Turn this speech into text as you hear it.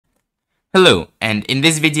Hello, and in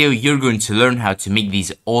this video you're going to learn how to make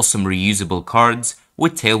these awesome reusable cards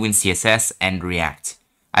with Tailwind CSS and React.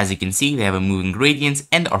 As you can see, they have a moving gradient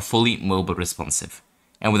and are fully mobile responsive.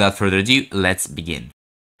 And without further ado, let's begin.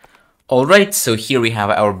 Alright, so here we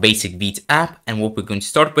have our basic Beat app, and what we're going to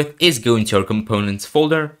start with is going to our components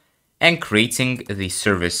folder and creating the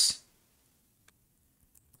service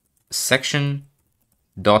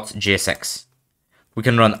section.jsx. We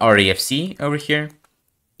can run REFC over here.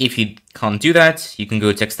 If you can't do that, you can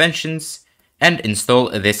go to extensions and install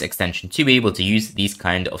this extension to be able to use these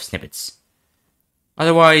kind of snippets.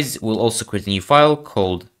 Otherwise, we'll also create a new file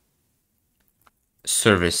called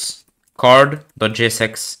service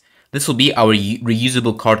card.jsx. This will be our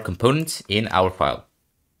reusable card component in our file.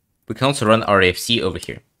 We can also run REFC over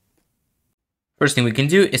here. First thing we can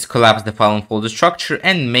do is collapse the file and folder structure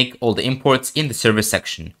and make all the imports in the service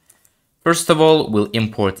section. First of all, we'll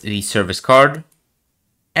import the service card,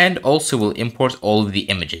 and also we'll import all of the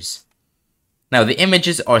images. Now the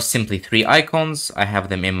images are simply 3 icons. I have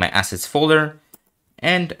them in my assets folder,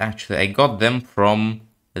 and actually I got them from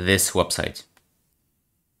this website.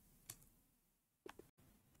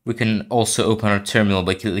 We can also open our terminal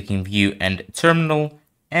by clicking view and terminal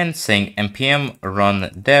and saying npm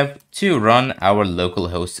run dev to run our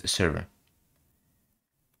localhost server.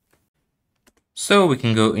 So we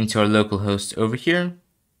can go into our localhost over here.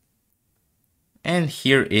 And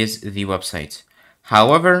here is the website.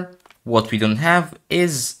 However, what we don't have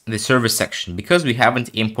is the service section because we haven't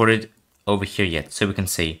imported over here yet. So we can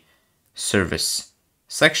say service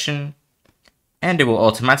section and it will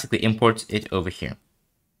automatically import it over here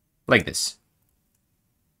like this.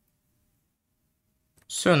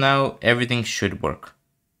 So now everything should work.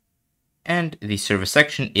 And the service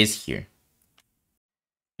section is here.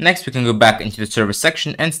 Next, we can go back into the service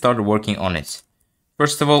section and start working on it.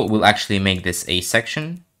 First of all, we'll actually make this a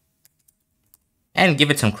section and give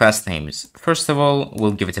it some class names. First of all,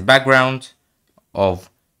 we'll give it a background of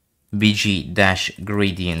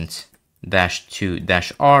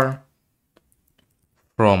bg-gradient-2-r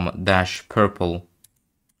from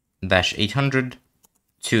 -purple-800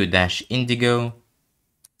 to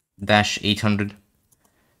 -indigo-800,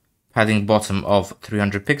 padding bottom of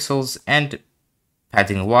 300 pixels and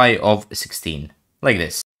padding y of 16, like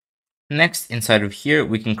this. Next, inside of here,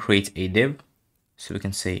 we can create a div. So we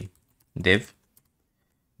can say div.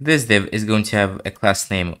 This div is going to have a class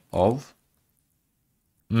name of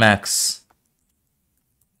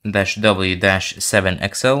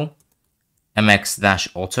max-w-7xl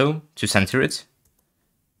mx-auto to center it,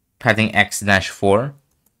 padding x-4,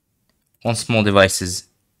 on small devices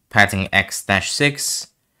padding x-6,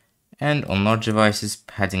 and on large devices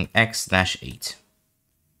padding x-8.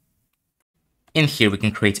 In here, we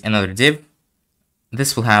can create another div.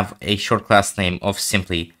 This will have a short class name of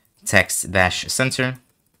simply text-center.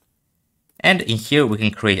 And in here, we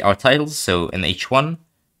can create our titles. So in h1,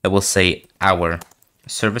 that will say our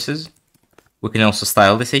services. We can also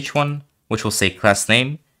style this h1, which will say class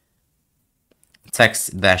name,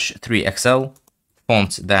 text-3xl,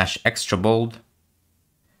 font-extra bold,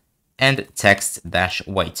 and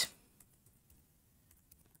text-white.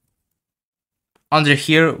 Under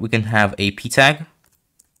here, we can have a p tag,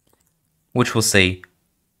 which will say,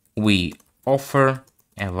 we offer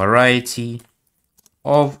a variety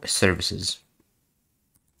of services.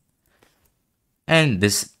 And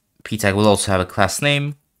this p tag will also have a class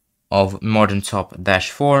name of margin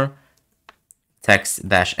top-4,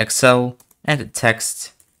 text-xl, and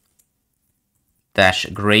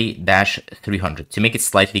text-gray-300 to make it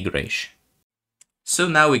slightly grayish. So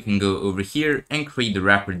now we can go over here and create the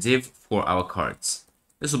wrapper div for our cards.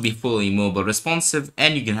 This will be fully mobile responsive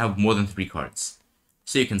and you can have more than 3 cards.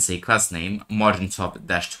 So you can say class name margin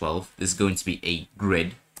top-12. This is going to be a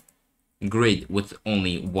grid with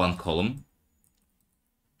only 1 column.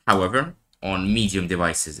 However, on medium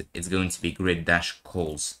devices, it's going to be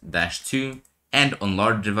grid-cols-2, and on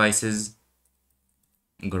large devices,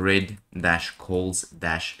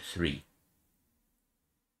 grid-cols-3.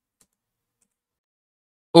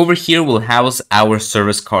 Over here, we'll house our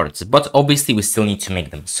service cards, but obviously we still need to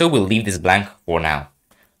make them, so we'll leave this blank for now.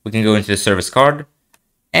 We can go into the service card,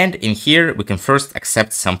 and in here, we can first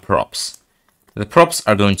accept some props. The props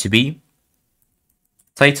are going to be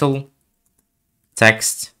title,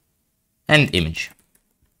 text, and image.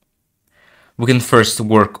 We can first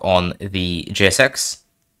work on the JSX,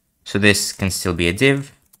 so this can still be a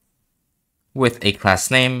div with a class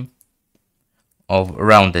name of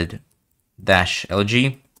rounded-lg,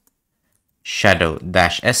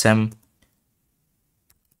 shadow-sm,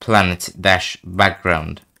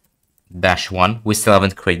 planet-background-1. We still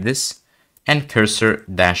haven't created this. and cursor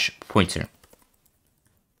dash pointer.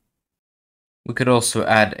 We could also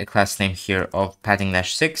add a class name here of padding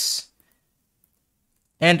dash 6.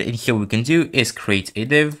 And in here what we can do is create a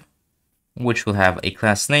div, which will have a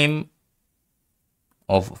class name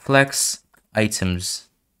of flex items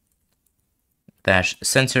dash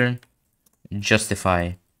center, justify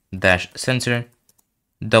dash center,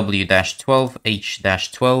 w dash 12, h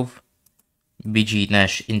dash 12, bg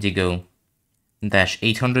dash indigo dash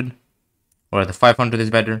 800, or the 500 is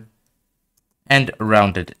better, and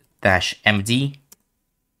rounded dash md.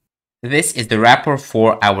 This is the wrapper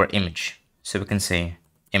for our image. So we can say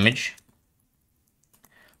image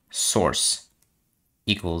source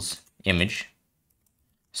equals image.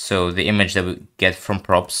 So the image that we get from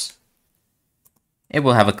props, it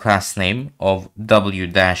will have a class name of w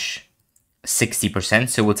dash 60%.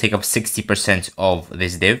 So we'll take up 60% of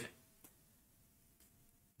this div.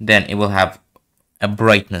 Then it will have a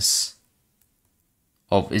brightness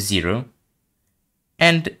of 0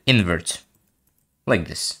 and invert like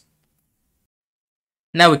this.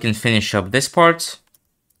 Now we can finish up this part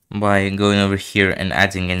by going over here and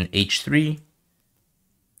adding an h3,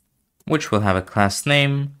 which will have a class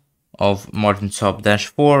name of margin top dash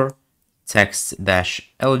 4, text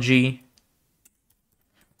dash lg,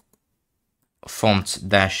 font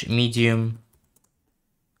dash medium,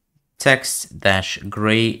 text dash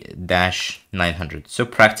gray dash 900, so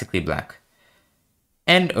practically black.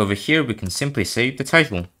 And over here we can simply say the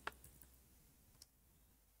title.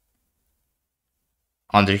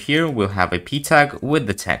 Under here we'll have a p tag with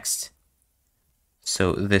the text.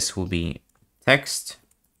 So this will be text.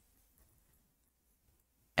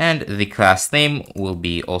 And the class name will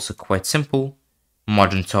be also quite simple.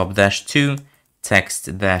 Margin top dash 2,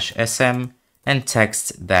 text dash sm, and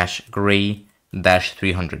text dash gray dash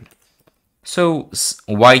 300. So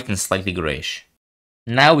white and slightly grayish.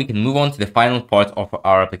 Now we can move on to the final part of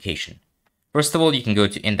our application. First of all, you can go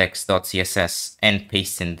to index.css and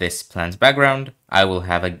paste in this plant's background. I will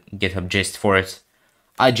have a GitHub gist for it.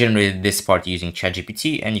 I generated this part using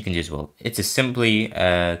ChatGPT, and you can do as well. It's a simply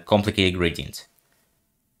complicated gradient.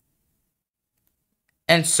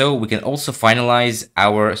 And so we can also finalize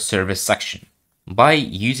our service section by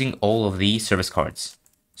using all of the service cards.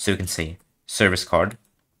 So we can say service card,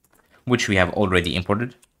 which we have already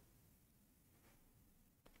imported.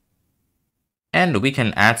 And we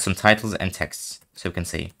can add some titles and texts. So we can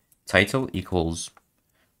say title equals,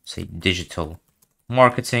 say, digital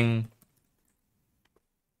marketing.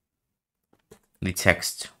 The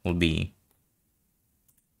text will be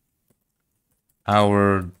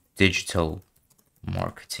our digital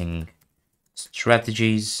marketing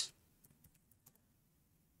strategies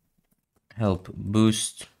help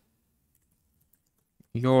boost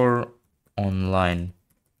your online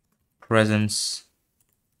presence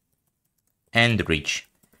and reach.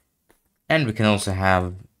 And we can also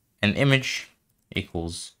have an image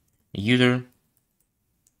equals user,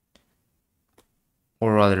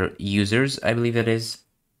 or rather users, I believe that is.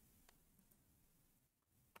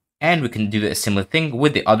 And we can do a similar thing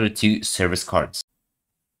with the other two service cards.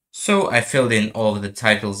 So I filled in all of the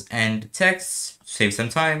titles and texts to save some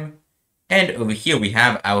time. And over here we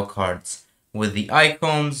have our cards with the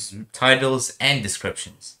icons, titles, and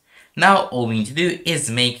descriptions. Now all we need to do is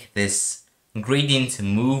make this gradient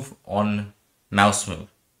move on mouse move.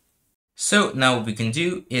 So now what we can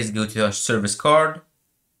do is go to our service card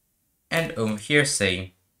and over here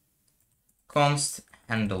say const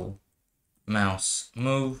handle mouse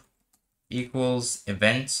move equals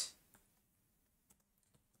event,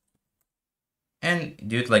 and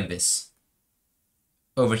do it like this.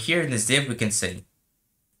 Over here in this div we can say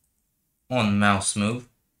on mouse move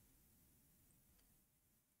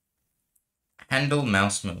handle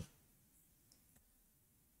mouse move.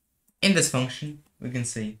 In this function we can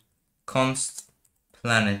say const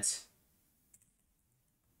planet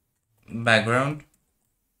background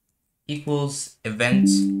equals event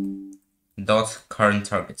dot current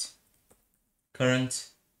target.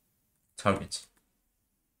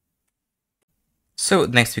 So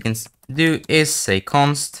next we can do is say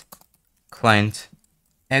const client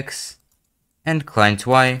x and client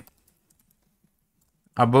y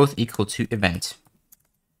are both equal to event.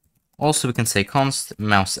 Also we can say const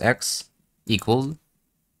mouse x equal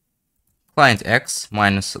client x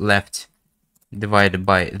minus left divided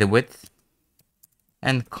by the width,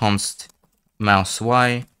 and const mouse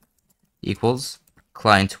y equals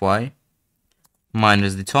client y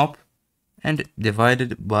minus the top and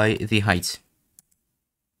divided by the height.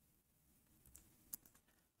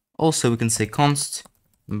 Also we can say const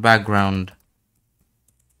background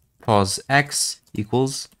pos x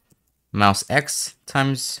equals mouse x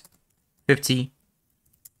times 50,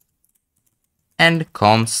 and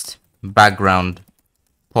const background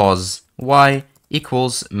pause y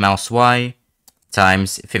equals mouse y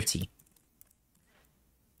times 50.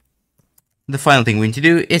 The final thing we need to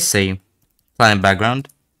do is say planet background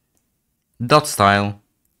dot style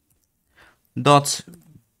dot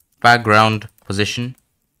background position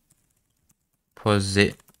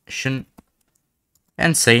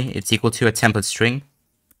and say it's equal to a template string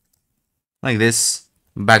like this,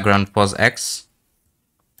 background pause x,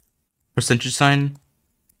 percentage sign,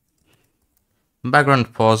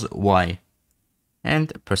 background pause y,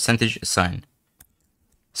 and percentage sign.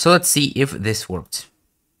 So let's see if this worked.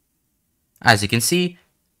 As you can see,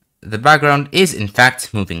 the background is in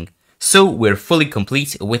fact moving, so we're fully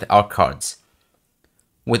complete with our cards,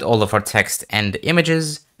 with all of our text and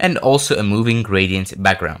images, and also a moving gradient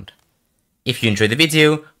background. If you enjoyed the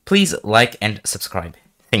video, please like and subscribe.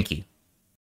 Thank you.